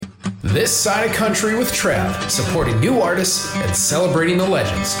This Side of Country with Trav, supporting new artists and celebrating the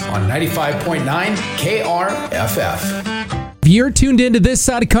legends on 95.9 KRFF. If you're tuned into This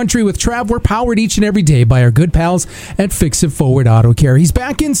Side of Country with Trav, we're powered each and every day by our good pals at Fix It Forward Auto Care. He's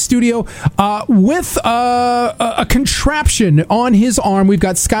back in studio with a contraption on his arm. We've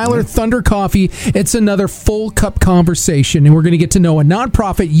got Skyler Thunder Coffee. It's another full cup conversation, and we're going to get to know a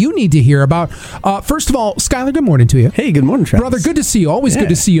nonprofit you need to hear about. First of all, Skyler, good morning to you. Hey, good morning, Travis. Brother, good to see you. Always good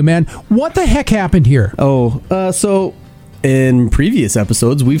to see you, man. What the heck happened here? So in previous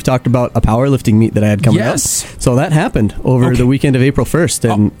episodes, we've talked about a powerlifting meet that I had coming up. So that happened over the weekend of April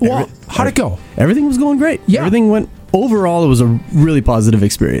 1st. And how'd it go? Everything was going great. Yeah. Everything went, overall, it was a really positive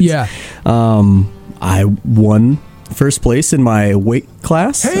experience. Yeah. I won first place in my weight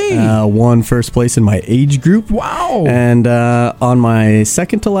class. Hey! Won first place in my age group. Wow. And on my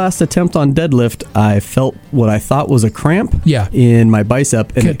second to last attempt on deadlift, I felt what I thought was a cramp in my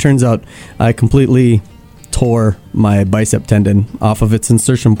bicep. And it turns out I completely tore my bicep tendon off of its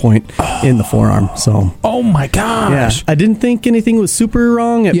insertion point in the forearm. So, oh my gosh. Yeah, I didn't think anything was super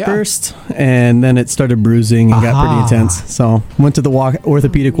wrong at first, and then it started bruising and got pretty intense. So, went to the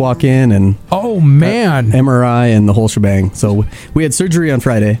orthopedic walk-in and MRI and the whole shebang. So, we had surgery on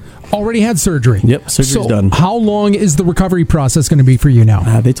Friday. Already had surgery. Yep, surgery's done. How long is the recovery process going to be for you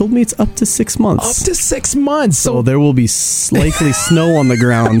now? They told me it's up to 6 months. Up to 6 months. So there will be likely snow on the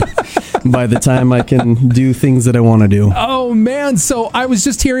ground by the time I can do things that I want to do. Oh man! So I was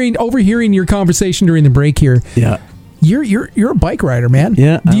just overhearing your conversation during the break here. Yeah. You're a bike rider, man.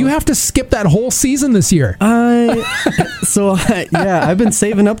 Yeah. Do you have to skip that whole season this year? I've been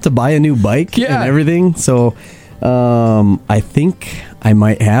saving up to buy a new bike and everything. So I think I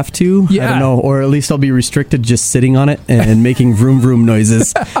might have to. I don't know. Or at least I'll be restricted just sitting on it and making vroom vroom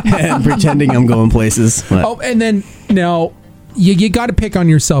noises and pretending I'm going places. But. Oh, and then now you got to pick on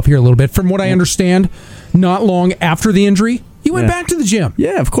yourself here a little bit. From what I understand, not long after the injury, you went back to the gym.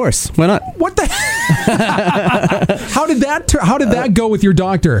 Yeah, of course. Why not? What the? How did that go with your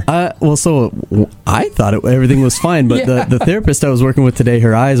doctor? So I thought everything was fine, but the therapist I was working with today,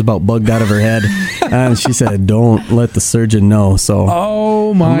 her eyes about bugged out of her head, and she said, "Don't let the surgeon know." So,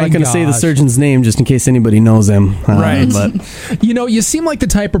 oh my! I'm not going to say the surgeon's name just in case anybody knows him. Right. But you seem like the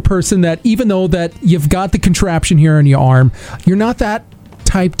type of person that, even though that you've got the contraption here on your arm, you're not that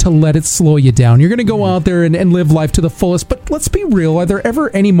type to let it slow you down. You're going to go out there and live life to the fullest. But let's be real. Are there ever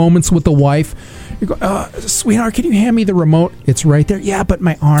any moments with the wife you go, sweetheart, can you hand me the remote? It's right there. Yeah, but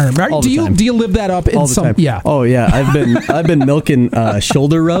my arm. Do you live that up in some? Time. Yeah. Oh yeah. I've been milking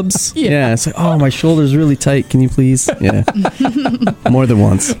shoulder rubs. Yeah. It's like, oh, my shoulder's really tight. Can you please? Yeah. More than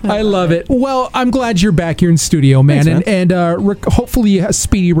once. I love it. Well, I'm glad you're back here in studio, man. Thanks, man. And hopefully a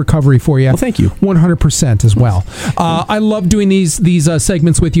speedy recovery for you. Well, thank you. 100% as well. I love doing these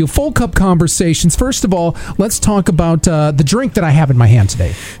segments with you. Full cup conversations. First of all, let's talk about the drink that I have in my hand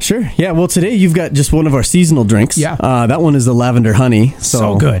today. Sure. Yeah. Well, today you've got just one of our seasonal drinks. Yeah. That one is the lavender honey.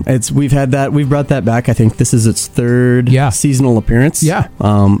 So good. We've had that. We've brought that back. I think this is its third seasonal appearance. Yeah.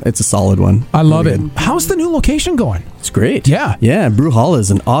 It's a solid one. I love it. How's the new location going? It's great. Yeah. Yeah. Brew Hall is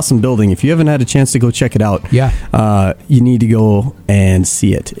an awesome building. If you haven't had a chance to go check it out, you need to go and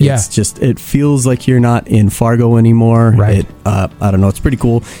see it. It's just, it feels like you're not in Fargo anymore. Right. I don't know. It's pretty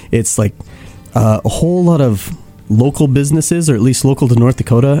cool. It's like a whole lot of local businesses, or at least local to North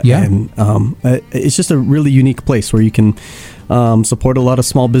Dakota. Yeah. And it's just a really unique place where you can support a lot of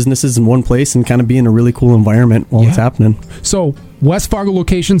small businesses in one place and kind of be in a really cool environment while it's happening. So West Fargo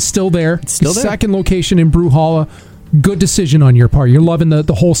location still there. It's still there. Second location in Brew Hall. Good decision on your part. You're loving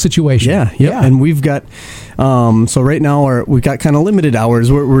the whole situation. Yeah. And we've got so right now we've got kind of limited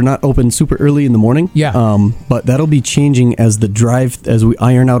hours. We're not open super early in the morning. Yeah. But that'll be changing as we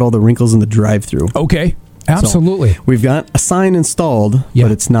iron out all the wrinkles in the drive-through. Okay. Absolutely. So we've got a sign installed,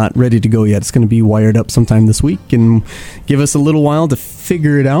 but it's not ready to go yet. It's going to be wired up sometime this week and give us a little while to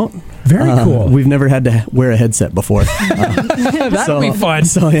figure it out. Very cool. We've never had to wear a headset before. That'll be fun.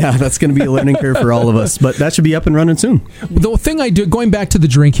 So, yeah, that's going to be a learning curve for all of us. But that should be up and running soon. The thing I do, going back to the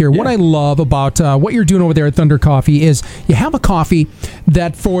drink here, what I love about what you're doing over there at Thunder Coffee is you have a coffee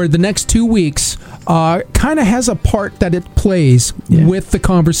that for the next 2 weeks kind of has a part that it plays with the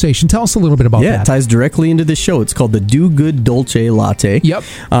conversation. Tell us a little bit about that. Yeah, it ties directly into the show. It's called the Do Good Dolce Latte. Yep.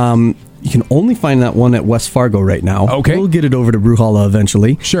 You can only find that one at West Fargo right now. Okay. We'll get it over to Brew Hall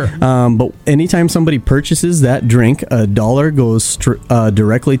eventually. Sure. But anytime somebody purchases that drink, $1 goes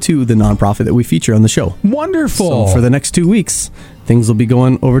directly to the nonprofit that we feature on the show. Wonderful. So for the next 2 weeks, things will be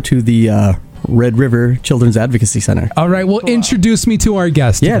going over to the Red River Children's Advocacy Center. All right, well, introduce me to our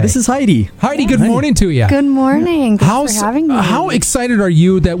guest today. This is Heidi. Heidi, good morning to you. Good morning. Thanks for having me. How excited are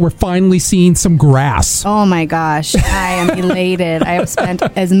you that we're finally seeing some grass? Oh my gosh, I am elated. I have spent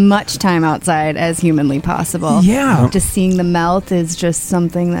as much time outside as humanly possible. Yeah. Just seeing the melt is just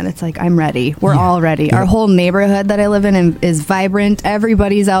something that it's like, I'm ready. We're all ready. Yeah. Our whole neighborhood that I live in is vibrant.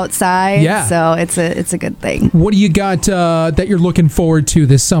 Everybody's outside. Yeah. So it's a good thing. What do you got that you're looking forward to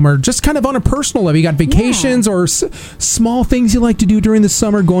this summer? Just kind of on a personal level. You got vacations or small things you like to do during the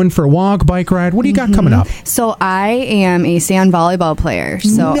summer, going for a walk, bike ride? What do you got coming up? So I am a sand volleyball player.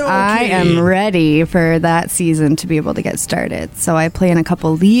 So I am ready for that season to be able to get started. So I play in a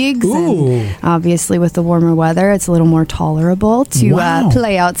couple leagues. Ooh. And obviously with the warmer weather, it's a little more tolerable to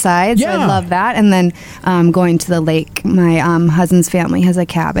play outside. So I love that. And then going to the lake. My husband's family has a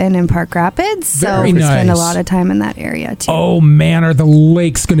cabin in Park Rapids. So we spend a lot of time in that area too. Oh man, are the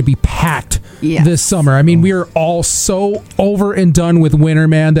lakes going to be packed this summer? I mean, we are all so over and done with winter,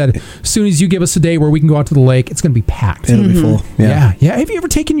 man, that as soon as you give us a day where we can go out to the lake, it's going to be packed. It'll be full. Yeah. Have you ever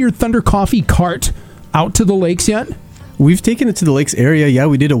taken your Thunder Coffee cart out to the lakes yet? We've taken it to the lakes area. Yeah,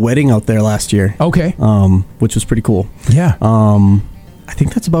 we did a wedding out there last year. Okay. Which was pretty cool. Yeah. I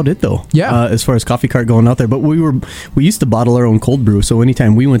think that's about it, though. Yeah. As far as coffee cart going out there, but we used to bottle our own cold brew. So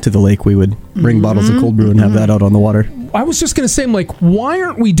anytime we went to the lake, we would bring bottles of cold brew and have that out on the water. I was just going to say, I'm like, why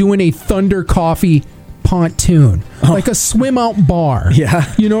aren't we doing a Thunder Coffee pontoon, like a swim out bar?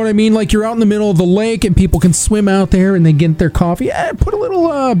 Yeah. You know what I mean? Like you're out in the middle of the lake and people can swim out there and they get their coffee. Put a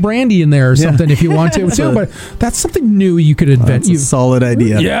little brandy in there or something if you want to too. But that's something new you could invent. That's a solid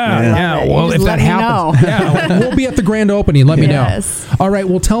idea. Yeah. Well, if that happens, we'll be at the grand opening. Let me know. All right.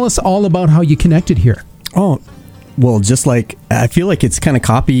 Well, tell us all about how you connected here. Oh, well, just like I feel like it's kind of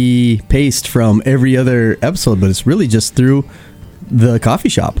copy paste from every other episode, but it's really just through the coffee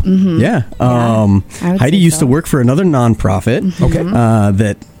shop. Yeah. Heidi used to work for another nonprofit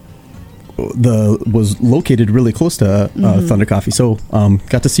that was located really close to Thunder Coffee. So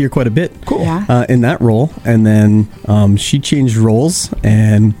got to see her quite a bit in that role. And then she changed roles,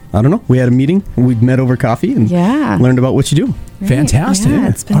 and I don't know, we had a meeting. We met over coffee and learned about what you do. Fantastic. Yeah,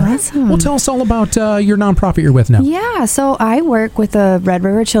 it's been awesome. Well, tell us all about your nonprofit you're with now. Yeah, so I work with the Red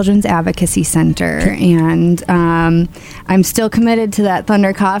River Children's Advocacy Center, and I'm still committed to that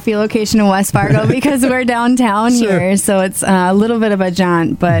Thunder Coffee location in West Fargo because we're downtown here, so it's a little bit of a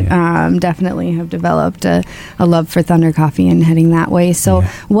jaunt, but definitely have developed a love for Thunder Coffee and heading that way. So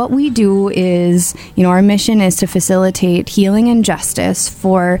what we do is, our mission is to facilitate healing and justice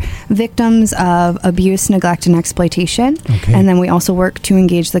for victims of abuse, neglect, and exploitation. And then we also work to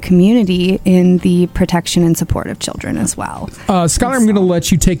engage the community in the protection and support of children as well. Skyler, I'm going to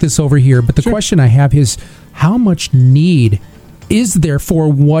let you take this over here, but the question I have is, how much need is there for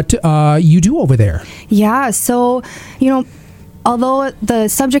what you do over there? Yeah, so, although the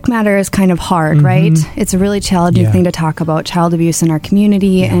subject matter is kind of hard, right? It's a really challenging thing to talk about, child abuse in our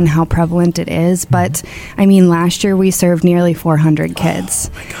community and how prevalent it is. But, last year we served nearly 400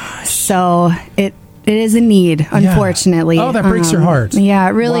 kids. Oh, my gosh. So it is a need, unfortunately. Oh, that breaks your heart. Yeah,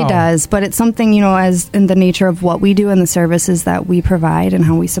 it really does. But it's something, as in the nature of what we do and the services that we provide and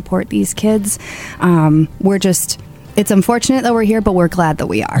how we support these kids, it's unfortunate that we're here, but we're glad that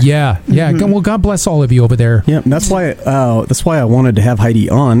we are. Yeah. Well, God bless all of you over there. Yeah, and that's why I wanted to have Heidi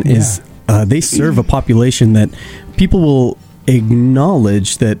on, is they serve a population that people will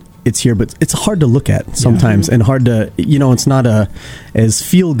acknowledge that it's here, but it's hard to look at sometimes and hard to, it's not as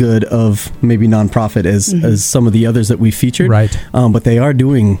feel good of maybe nonprofit as some of the others that we featured. Right. But they are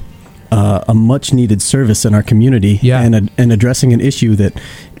doing a much needed service in our community and addressing an issue that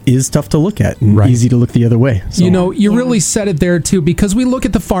is tough to look at and easy to look the other way. So. You really said it there too, because we look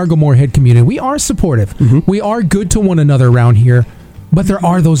at the Fargo-Moorhead community. We are supportive. We are good to one another around here. But there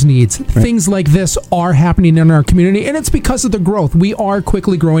are those needs. Things like this are happening in our community, and it's because of the growth. We are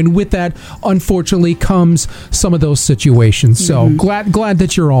quickly growing. With that, unfortunately, comes some of those situations. So glad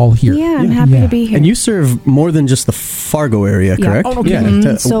that you're all here. Yeah, I'm happy to be here. And you serve more than just the Fargo area, correct? Oh,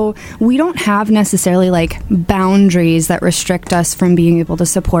 okay. So we don't have necessarily boundaries that restrict us from being able to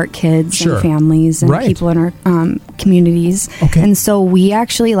support kids and families and people in our communities. Okay. And so we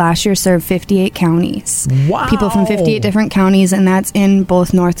actually last year served 58 counties. Wow. People from 58 different counties, and that's in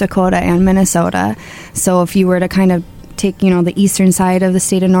both North Dakota and Minnesota. So if you were to kind of take, the eastern side of the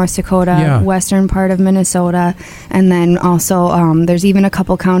state of North Dakota, western part of Minnesota, and then also there's even a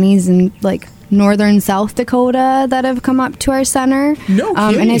couple counties in northern South Dakota that have come up to our center. No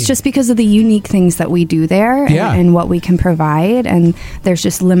kidding. And it's just because of the unique things that we do there and what we can provide. And there's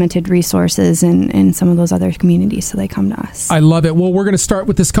just limited resources in some of those other communities, so they come to us. I love it. Well, we're going to start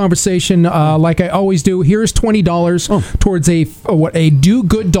with this conversation like I always do. Here's $20 towards a Do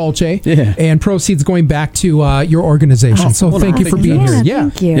Good Dolce, and proceeds going back to your organization. So thank you for being here. Yeah,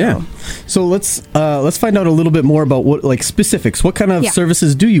 thank you. Yeah. So let's find out a little bit more about what, like, specifics. What kind of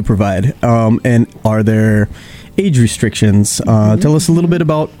services do you provide? And are there age restrictions? Tell us a little bit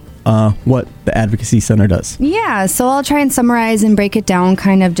about what the Advocacy Center does. Yeah, so I'll try and summarize and break it down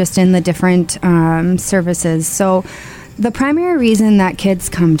kind of just in the different services. So the primary reason that kids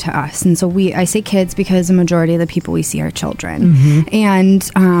come to us, and so I say kids because the majority of the people we see are children. And,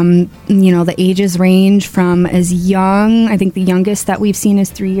 the ages range from as young, I think the youngest that we've seen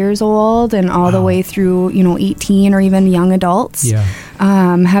is 3 years old, and all the way through, 18 or even young adults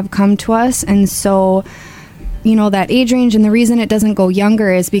have come to us. And so, that age range, and the reason it doesn't go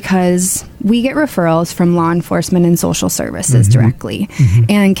younger is because we get referrals from law enforcement and social services directly.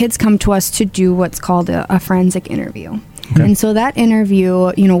 And kids come to us to do what's called a forensic interview. Okay. And so that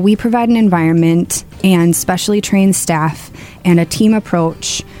interview, we provide an environment and specially trained staff and a team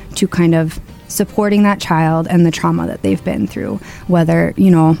approach to kind of supporting that child and the trauma that they've been through, whether,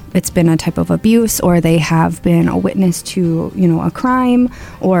 it's been a type of abuse or they have been a witness to, a crime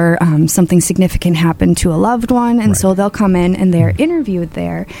or something significant happened to a loved one. And so they'll come in and they're interviewed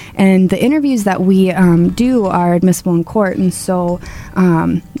there. And the interviews that we do are admissible in court. And so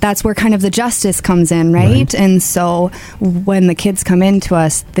that's where kind of the justice comes in, right? And so when the kids come in to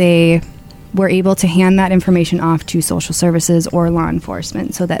us, we're able to hand that information off to social services or law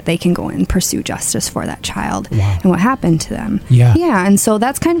enforcement so that they can go and pursue justice for that child and what happened to them. Yeah, and so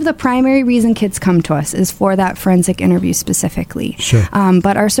that's kind of the primary reason kids come to us is for that forensic interview specifically. Sure.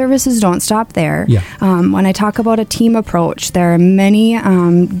 But our services don't stop there. When I talk about a team approach, there are many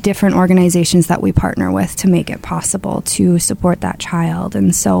different organizations that we partner with to make it possible to support that child.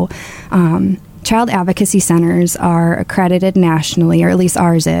 And so Child advocacy centers are accredited nationally, or at least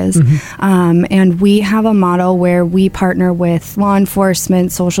ours is. And we have a model where we partner with law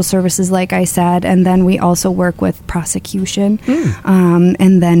enforcement, social services, like I said, and then we also work with prosecution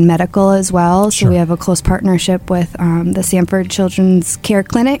and then medical as well. So we have a close partnership with the Sanford Children's Care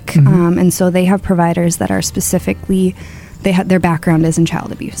Clinic. And so they have providers that are specifically their background is in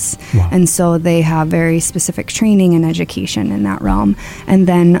child abuse. And so they have very specific training and education in that realm. And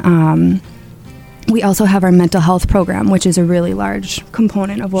then we also have our mental health program, which is a really large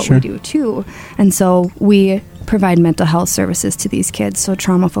component of what we do too. And so we provide mental health services to these kids. So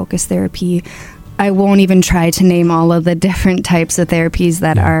trauma-focused therapy. I won't even try to name all of the different types of therapies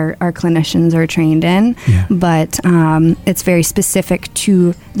that our clinicians are trained in, but it's very specific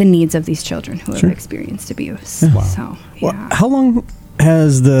to the needs of these children who have experienced abuse. So, well, how long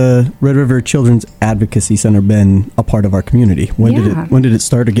has the Red River Children's Advocacy Center been a part of our community? When did it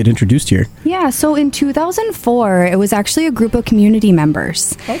start to get introduced here? Yeah, so in 2004, it was actually a group of community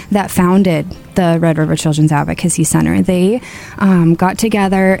members that founded the Red River Children's Advocacy Center. They got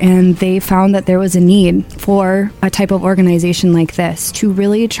together and they found that there was a need for a type of organization like this to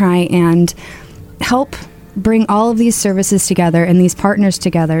really try and help bring all of these services together and these partners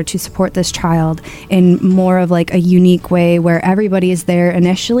together to support this child in more of like a unique way where everybody is there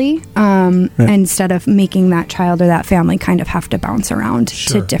initially instead of making that child or that family kind of have to bounce around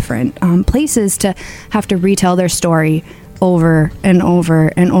to different places to have to retell their story over and over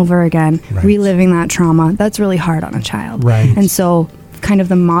and over again, reliving that trauma. That's really hard on a child. And so kind of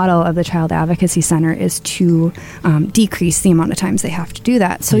the model of the Child Advocacy Center is to decrease the amount of times they have to do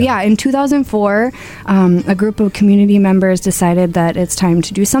that. So in 2004, a group of community members decided that it's time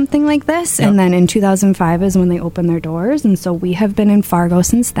to do something like this. And then in 2005 is when they opened their doors. And so we have been in Fargo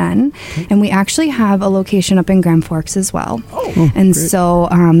since then. And we actually have a location up in Grand Forks as well. And so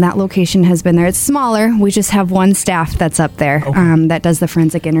that location has been there. It's smaller. We just have one staff that's up there that does the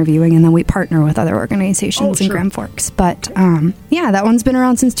forensic interviewing. And then we partner with other organizations in Grand Forks. But that one's been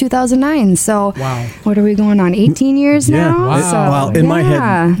around since 2009. So what are we going on? 18 years now? In my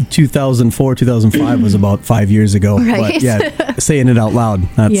head, 2004, 2005 was about 5 years ago. But saying it out loud,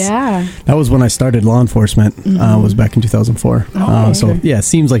 that was when I started law enforcement, was back in 2004. It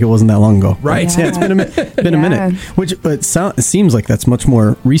seems like it wasn't that long ago. It's been a minute. Which it seems like that's much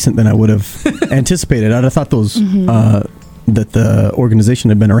more recent than I would have anticipated. I'd have thought those that the organization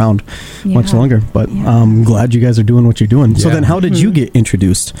had been around much longer, but I'm glad you guys are doing what you're doing. So then how did you get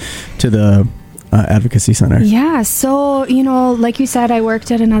introduced to the Advocacy Center? Yeah, so, like you said, I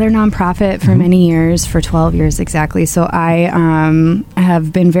worked at another nonprofit for many years, for 12 years exactly. So I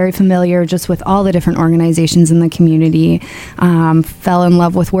have been very familiar just with all the different organizations in the community, fell in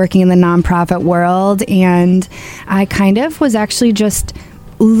love with working in the nonprofit world, and I kind of was actually just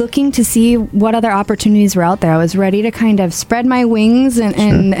looking to see what other opportunities were out there. I was ready to kind of spread my wings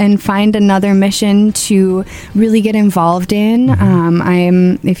and find another mission to really get involved in.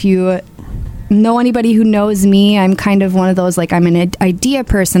 If you know anybody who knows me, I'm kind of one of those, like, I'm an idea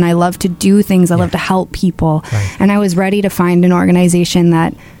person. I love to do things. I love to help people. Right. And I was ready to find an organization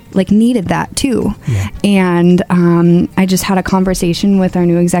that needed that too. Yeah. And I just had a conversation with our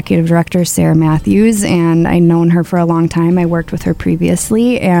new executive director, Sarah Matthews, and I'd known her for a long time. I worked with her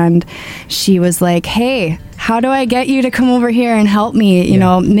previously, and she was like, hey, how do I get you to come over here and help me,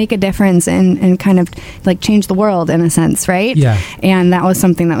 make a difference and kind of change the world in a sense, right? Yeah. And that was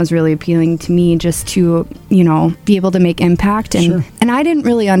something that was really appealing to me, just to, be able to make impact. And, and I didn't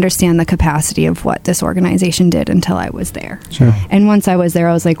really understand the capacity of what this organization did until I was there. Sure. And once I was there,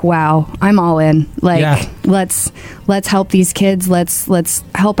 I was like, wow, I'm all in. Let's help these kids. Let's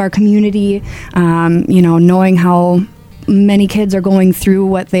help our community, knowing how many kids are going through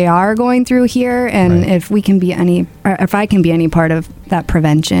what they are going through here, and if I can be any part of that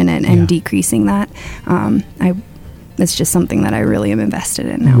prevention and decreasing that, it's just something that I really am invested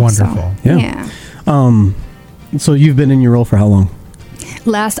in now. Wonderful. So, so you've been in your role for how long?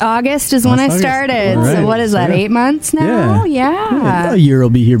 Last August is when I started. Right. So what is that, 8 months now? Yeah. A year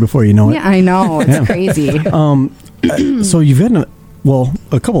will be here before you know it. Yeah, I know. It's crazy. So you've had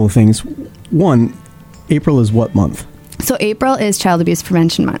a couple of things. One, April is what month? So April is Child Abuse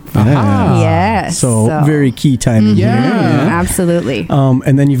Prevention Month. Yes. So very key timing here. Yeah, absolutely.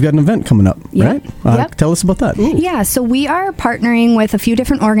 And then you've got an event coming up, right? Tell us about that. Ooh. Yeah, so we are partnering with a few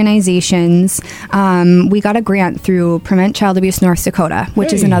different organizations. We got a grant through Prevent Child Abuse North Dakota,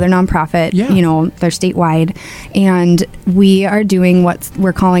 which is another nonprofit. Yeah. They're statewide. And we are doing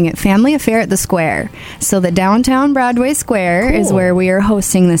we're calling it Family Affair at the Square. So the downtown Broadway Square is where we are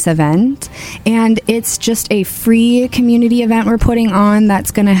hosting this event. And it's just a free community event we're putting on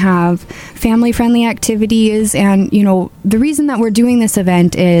that's going to have family-friendly activities. And, the reason that we're doing this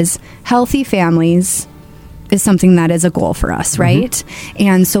event is healthy families is something that is a goal for us, right?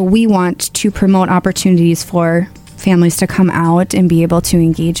 And so we want to promote opportunities for families to come out and be able to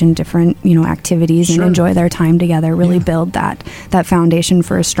engage in different, activities and enjoy their time together, really build that foundation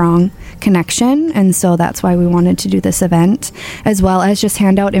for a strong connection. And so that's why we wanted to do this event, as well as just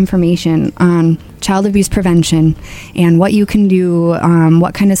hand out information on child abuse prevention and what you can do,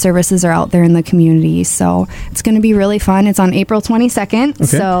 what kind of services are out there in the community. So it's going to be really fun. It's on April 22nd. Okay.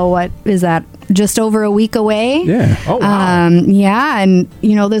 So what is that? Just over a week away. Yeah. Oh, wow. And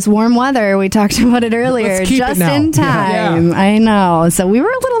this warm weather, we talked about it earlier, just in time. Yeah. I know. So we were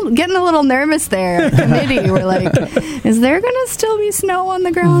getting a little nervous there. Committee, we're like, is there going to still be snow on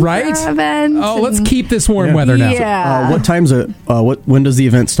the ground right? for our event? Oh, let's keep this warm weather now. Yeah. So, what time's it? When does the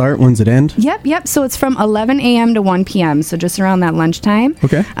event start? When's it end? Yep. So it's from 11 a.m. to 1 p.m. So just around that lunchtime.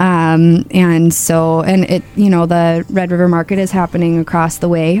 Okay. And it, the Red River Market is happening across the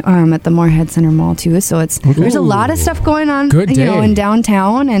way at the Moorhead Center Mall too. So there's a lot of stuff going on, in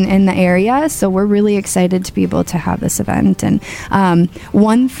downtown and in the area. So we're really excited to be able to have this event. And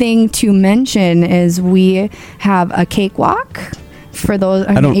one thing to mention is we have a cakewalk. For those,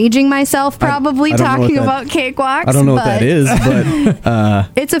 I'm aging myself probably talking about cakewalks. I don't know what that is,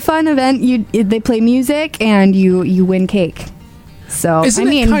 but it's a fun event. They play music and you win cake. So isn't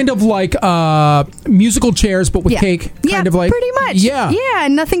it kind of like musical chairs, but with cake? Kind of like pretty much. Yeah.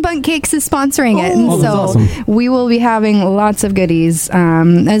 Nothing But Cakes is sponsoring it, and so awesome. We will be having lots of goodies,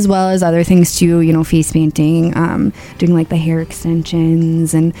 as well as other things too. Face painting, doing like the hair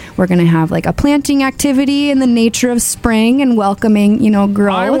extensions, and we're going to have like a planting activity in the nature of spring and welcoming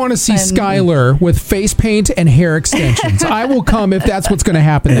growth. I want to see Skyler with face paint and hair extensions. I will come if that's what's going to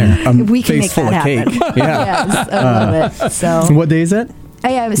happen there. We can make that happen. Cake. Yeah. Yes, I love it. So what day is that?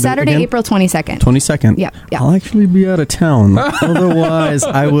 Saturday, April 22nd. 22nd. Yeah. I'll actually be out of town. Otherwise,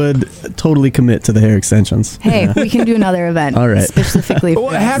 I would totally commit to the hair extensions. Hey, we can do another event. All right. Specifically. Well,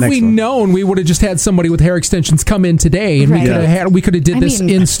 had we known, we would have just had somebody with hair extensions come in today, and we could have did this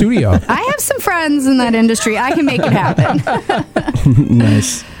in studio. I have some friends in that industry. I can make it happen.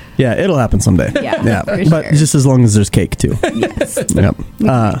 Nice. Yeah, it'll happen someday. Yeah, but just as long as there's cake too. Yes. Yep.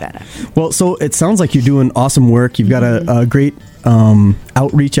 Well, so it sounds like you're doing awesome work. You've got a great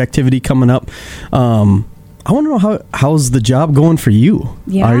outreach activity coming up. I want to know how's the job going for you?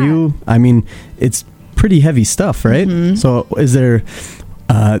 Yeah. Are you? I mean, it's pretty heavy stuff, right? Mm-hmm. So is there?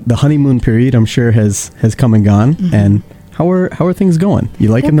 the honeymoon period, I'm sure, has come and gone. Mm-hmm. And how are things going? You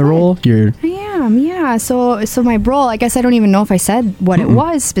liking the role? I am, yeah. So my role, I guess I don't even know if I said what it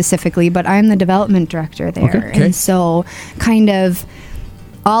was specifically, but I'm the development director there. Okay. And so kind of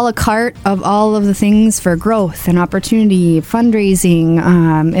a la carte of all of the things for growth and opportunity,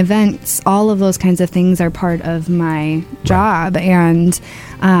 fundraising, events, all of those kinds of things are part of my job. And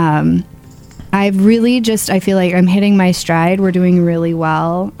I've really I feel like I'm hitting my stride. We're doing really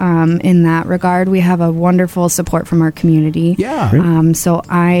well in that regard. We have a wonderful support from our community. Yeah. So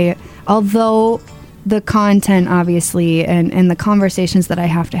although the content, obviously, and the conversations that I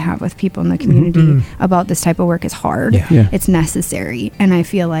have to have with people in the community about this type of work is hard. Yeah. It's necessary. And I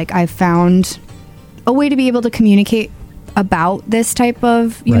feel like I've found a way to be able to communicate about this type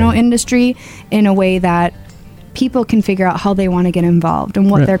of, industry in a way that people can figure out how they want to get involved and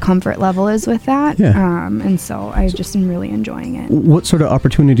what their comfort level is with that. Yeah. And so I just am really enjoying it. What sort of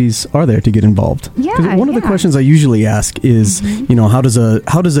opportunities are there to get involved? Yeah. 'Cause one of the questions I usually ask is, how does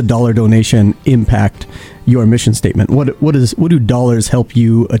a dollar donation impact your mission statement? What do dollars help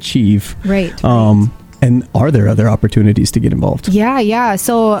you achieve? Right. And are there other opportunities to get involved? Yeah.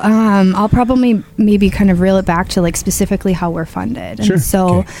 So I'll probably maybe kind of reel it back to like specifically how we're funded. Sure. And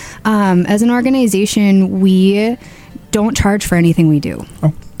so as an organization, we don't charge for anything we do.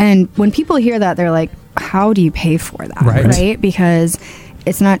 Oh. And when people hear that, they're like, how do you pay for that? Right? Because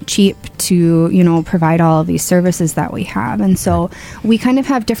it's not cheap to, provide all of these services that we have. And so we kind of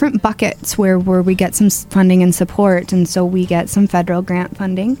have different buckets where we get some funding and support. And so we get some federal grant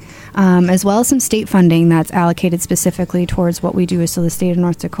funding, as well as some state funding that's allocated specifically towards what we do. So the state of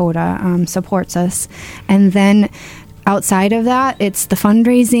North Dakota supports us. And then outside of that, it's the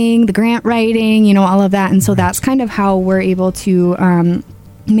fundraising, the grant writing, all of that. And so that's kind of how we're able to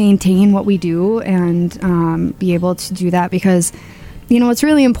maintain what we do and be able to do that because it's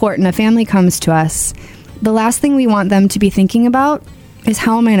really important. A family comes to us. The last thing we want them to be thinking about is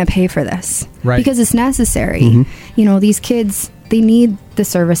how am I going to pay for this? Right. Because it's necessary. These kids, they need the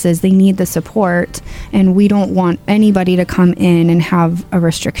services, they need the support, and we don't want anybody to come in and have a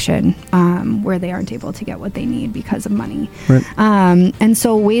restriction where they aren't able to get what they need because of money. Right. And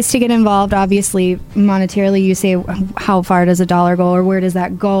so ways to get involved, obviously, monetarily, you say, how far does a dollar go or where does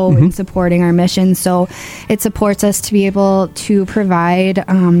that go in supporting our mission? So it supports us to be able to provide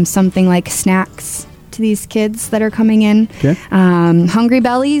something like snacks to these kids that are coming in. Okay. Hungry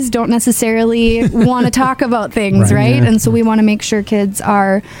bellies don't necessarily want to talk about things, right? Yeah. And so we want to make sure kids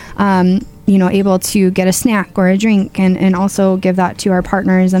are, able to get a snack or a drink and also give that to our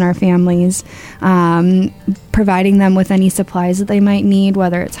partners and our families, providing them with any supplies that they might need,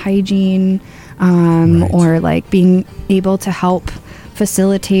 whether it's hygiene or like being able to help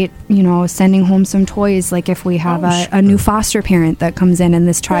facilitate, sending home some toys. Like if we have a new foster parent that comes in and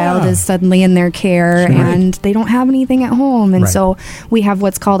this child is suddenly in their care and they don't have anything at home. And so we have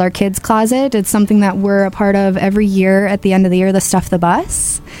what's called our kids closet. It's something that we're a part of every year at the end of the year, the Stuff the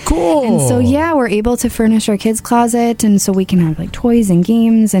Bus. Cool. And so, we're able to furnish our kids closet. And so we can have like toys and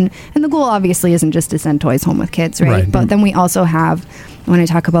games. And the goal obviously isn't just to send toys home with kids, right? But then we also have, when I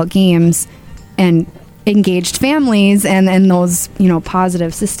talk about games and engaged families and those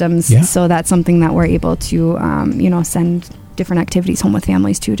positive systems, so that's something that we're able to send different activities home with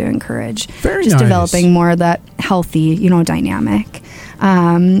families too, to encourage developing more of that healthy dynamic,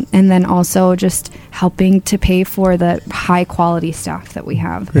 and then also just helping to pay for the high quality staff that we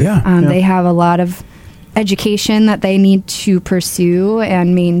have. They have a lot of education that they need to pursue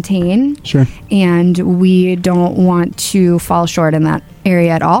and maintain. Sure. And we don't want to fall short in that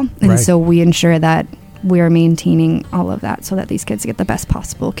area at all. And so we ensure that we're maintaining all of that so that these kids get the best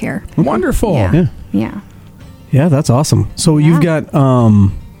possible care. Wonderful. Yeah, that's awesome. So you've got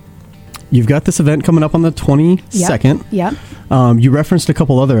this event coming up on the 22nd. Yep. You referenced a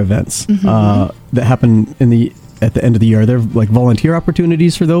couple other events that happen at the end of the year. Are there like volunteer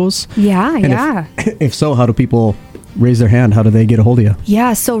opportunities for those? Yeah. If so, how do people raise their hand? How do they get a hold of you?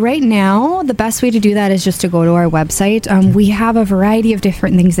 Yeah, so right now, the best way to do that is just to go to our website. We have a variety of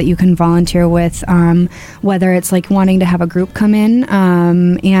different things that you can volunteer with, whether it's like wanting to have a group come in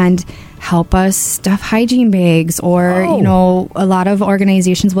and help us stuff hygiene bags, or a lot of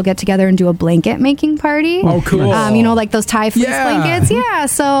organizations will get together and do a blanket making party. Oh, cool. Like those tie fleece blankets.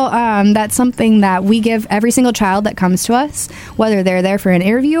 So that's something that we give every single child that comes to us, whether they're there for an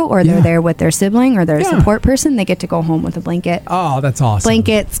interview or they're there with their sibling or their support person. They get to go home with a blanket. Oh, that's awesome.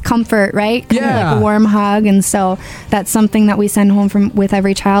 Blankets, comfort, right? Kind of like a warm hug. And so that's something that we send home with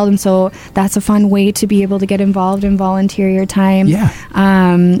every child. And so that's a fun way to be able to get involved and volunteer your time.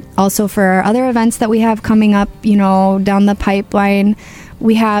 Also for our other events that we have coming up, down the pipeline,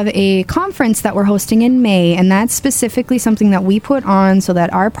 we have a conference that we're hosting in May, and that's specifically something that we put on so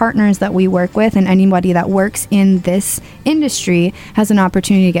that our partners that we work with and anybody that works in this industry has an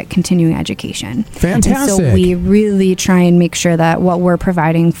opportunity to get continuing education. Fantastic. And so we really try and make sure that what we're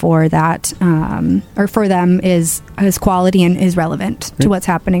providing for that or for them is quality and is relevant to what's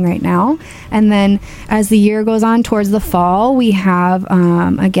happening right now. And then as the year goes on towards the fall, we have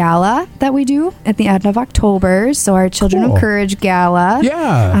a gala that we do at the end of October. So our Children of Courage Gala.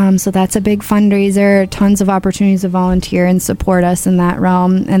 Yeah. So that's a big fundraiser, tons of opportunities to volunteer and support us in that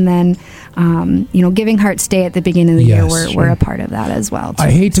realm. And then, Giving Hearts Day at the beginning of the year, we're a part of that as well, too.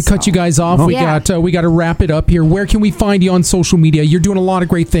 I hate to cut you guys off. We got to wrap it up here. Where can we find you on social media? You're doing a lot of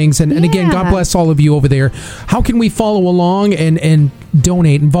great things. And again, God bless all of you over there. How can we follow along and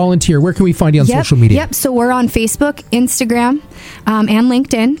donate and volunteer? Where can we find you on social media? Yep. So we're on Facebook, Instagram, and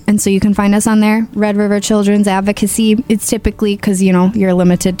LinkedIn. And so you can find us on there. Red River Children's Advocacy. It's typically because, you're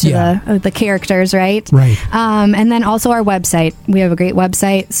limited to the characters, right? Right. And then also our website. We have a great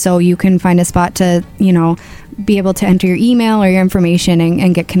website. So you can find a spot to, be able to enter your email or your information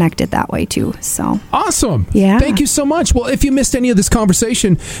and get connected that way too. So awesome. Yeah. Thank you so much. Well, if you missed any of this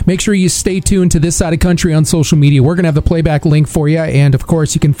conversation, make sure you stay tuned to This Side of Country on social media. We're going to have the playback link for you. And of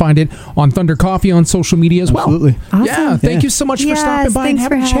course, you can find it on Thunder Coffee on social media as well. Absolutely. Awesome. Yeah. Thank you so much for stopping by and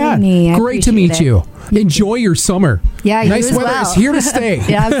having a chat. Me. Great to meet you. Enjoy your summer. Yeah. Nice weather is here to stay.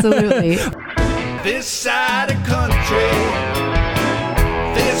 Yeah, absolutely. This side of country.